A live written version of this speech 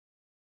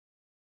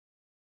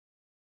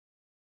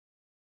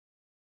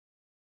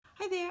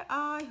Hi there,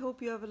 I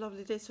hope you have a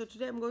lovely day. So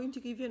today I'm going to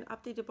give you an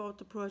update about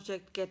the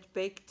project Get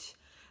Baked,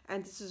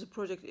 and this is a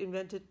project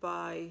invented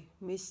by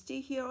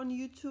Misty here on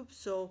YouTube,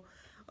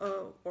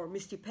 or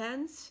Misty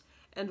Pants.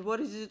 And what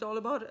is it all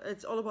about?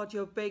 It's all about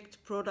your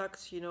baked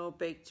products,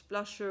 baked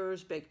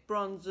blushers, baked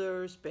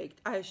bronzers,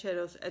 baked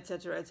eyeshadows,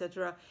 etc,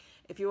 etc.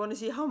 If you want to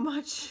see how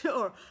much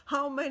or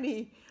how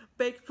many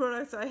baked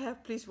products I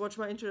have, please watch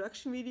my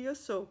introduction video.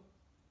 So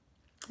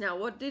now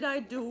what did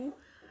I do?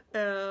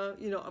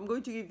 I'm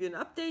going to give you an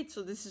update.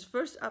 So this is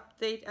first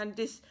update, and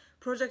this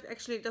project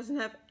actually doesn't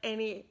have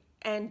any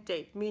end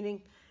date,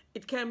 meaning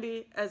it can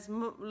be as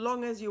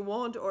long as you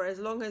want, or as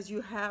long as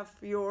you have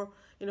your,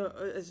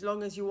 as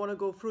long as you want to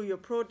go through your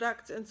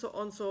products and so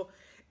on. So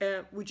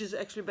which is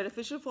actually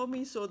beneficial for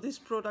me. So this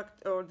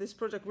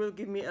project will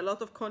give me a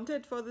lot of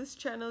content for this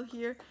channel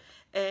here,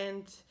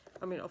 and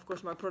I mean, of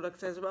course, my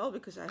products as well,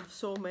 because I have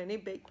so many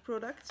baked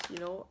products,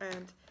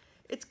 and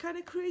it's kind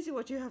of crazy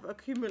what you have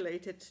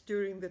accumulated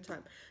during the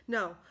time.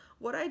 Now,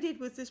 what I did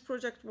with this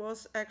project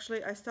was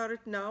actually I started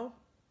now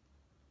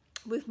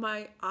with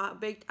my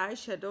baked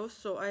eyeshadows.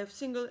 So I have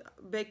single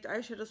baked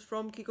eyeshadows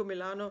from Kiko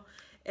Milano,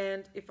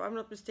 and if I'm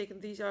not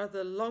mistaken, these are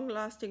the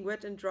long-lasting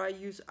wet and dry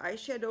use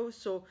eyeshadows.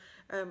 So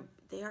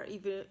they are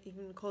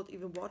even called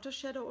water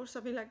shadow or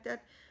something like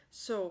that.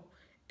 So,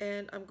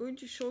 and I'm going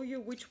to show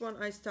you which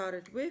one I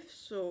started with.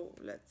 So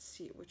let's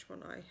see which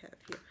one I have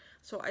here.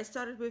 So I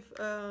started with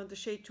the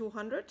shade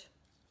 200.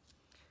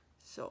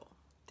 So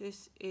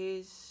this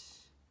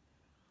is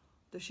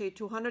the shade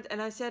 200,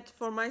 and I said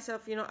for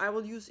myself, I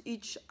will use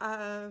each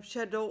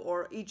shadow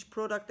or each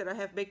product that I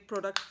have, baked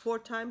product, 4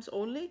 times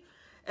only,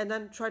 and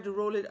then try to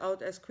roll it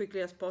out as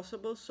quickly as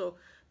possible. So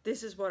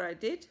this is what I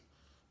did.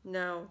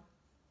 Now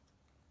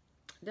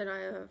then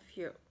I have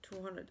here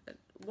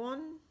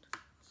 201.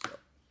 So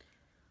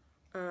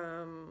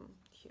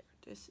here,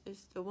 this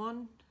is the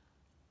one.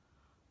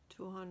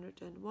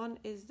 201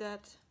 is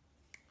that.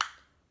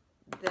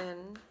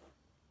 Then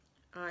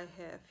I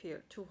have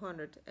here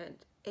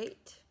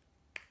 208.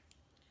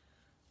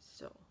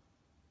 So,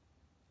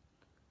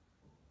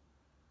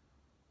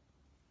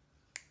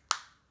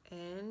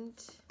 and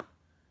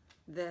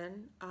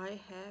then I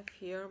have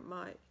here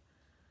my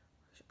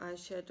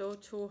eyeshadow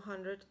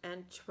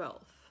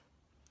 212.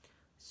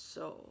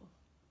 So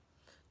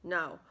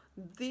now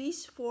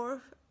these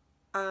 4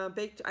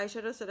 baked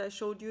eyeshadows that I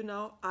showed you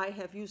now, I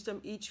have used them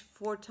each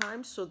 4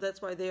 times, so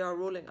that's why they are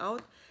rolling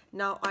out.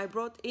 Now I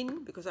brought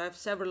in, because I have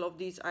several of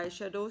these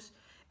eyeshadows,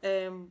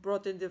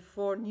 brought in the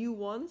 4 new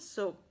ones.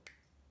 So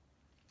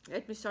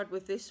let me start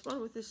with this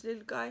one, with this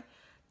little guy.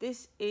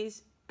 This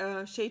is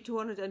shade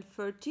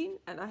 213,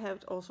 and I have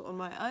it also on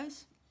my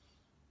eyes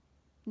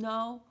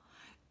now.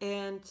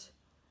 And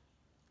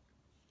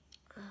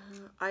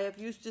I have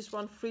used this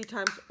one 3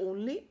 times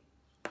only.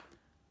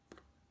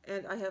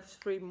 And I have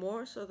 3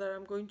 more, so that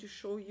I'm going to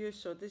show you.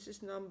 So this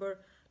is number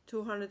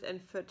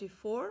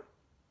 234.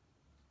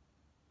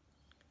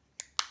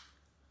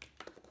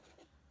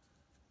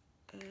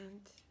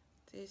 And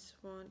this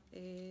one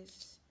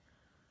is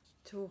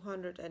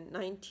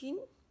 219.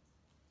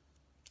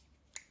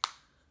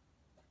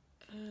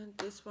 And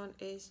this one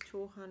is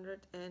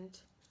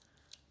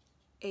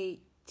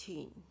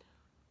 218.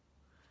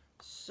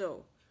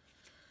 So,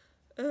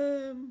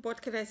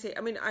 what can I say?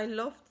 I mean, I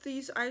love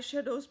these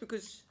eyeshadows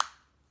because,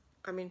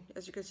 I mean,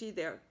 as you can see,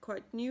 they are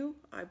quite new.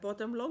 I bought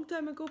them a long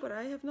time ago, but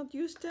I have not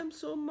used them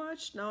so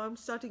much. Now I'm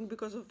starting,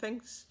 because of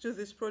thanks to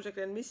this project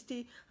and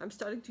Misty, I'm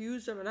starting to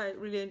use them, and I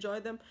really enjoy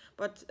them.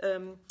 But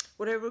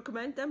would I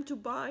recommend them to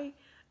buy?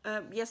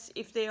 Yes,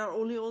 if they are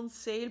only on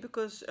sale,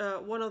 because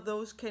one of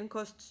those can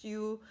cost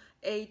you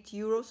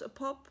 €8 a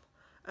pop,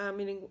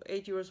 meaning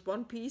 €8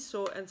 one piece.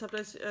 So, and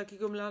sometimes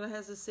Kiko Milano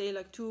has a sale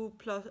like 2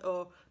 plus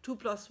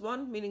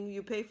 1, meaning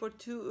you pay for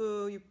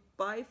 2, you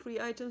buy 3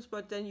 items,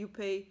 but then you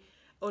pay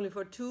only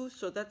for 2,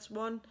 so that's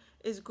one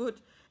is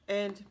good.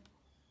 And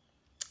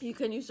you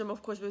can use them,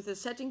 of course, with a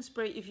setting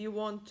spray if you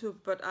want to,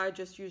 but I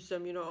just use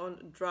them,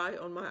 on dry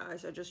on my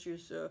eyes. I just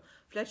use a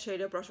flat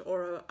shader brush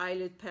or an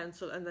eyelid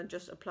pencil, and then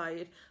just apply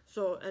it.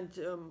 So, and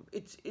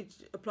it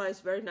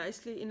applies very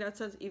nicely in that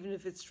sense, even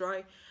if it's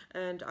dry.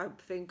 And I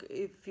think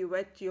if you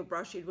wet your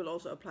brush, it will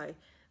also apply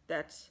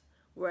that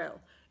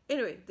well.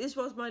 Anyway, this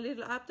was my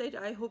little update.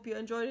 I hope you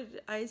enjoyed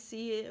it. I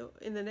see you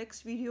in the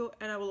next video,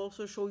 and I will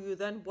also show you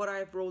then what I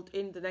have rolled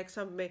in the next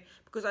time,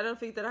 because I don't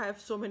think that I have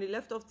so many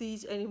left of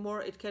these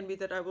anymore. It can be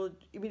that I will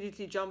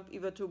immediately jump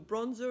either to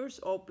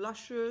bronzers or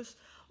blushers,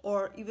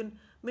 or even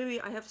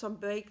maybe I have some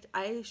baked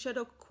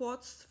eyeshadow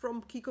quads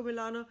from Kiko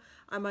Milano.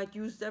 I might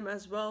use them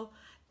as well,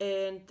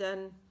 and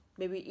then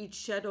maybe each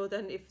shadow,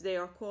 then if they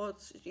are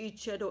quads,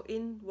 each shadow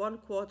in 1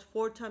 quad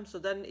 4 times, so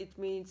then it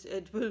means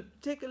it will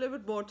take a little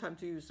bit more time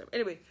to use them.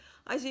 Anyway,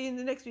 I see you in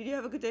the next video.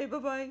 Have a good day. Bye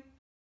bye.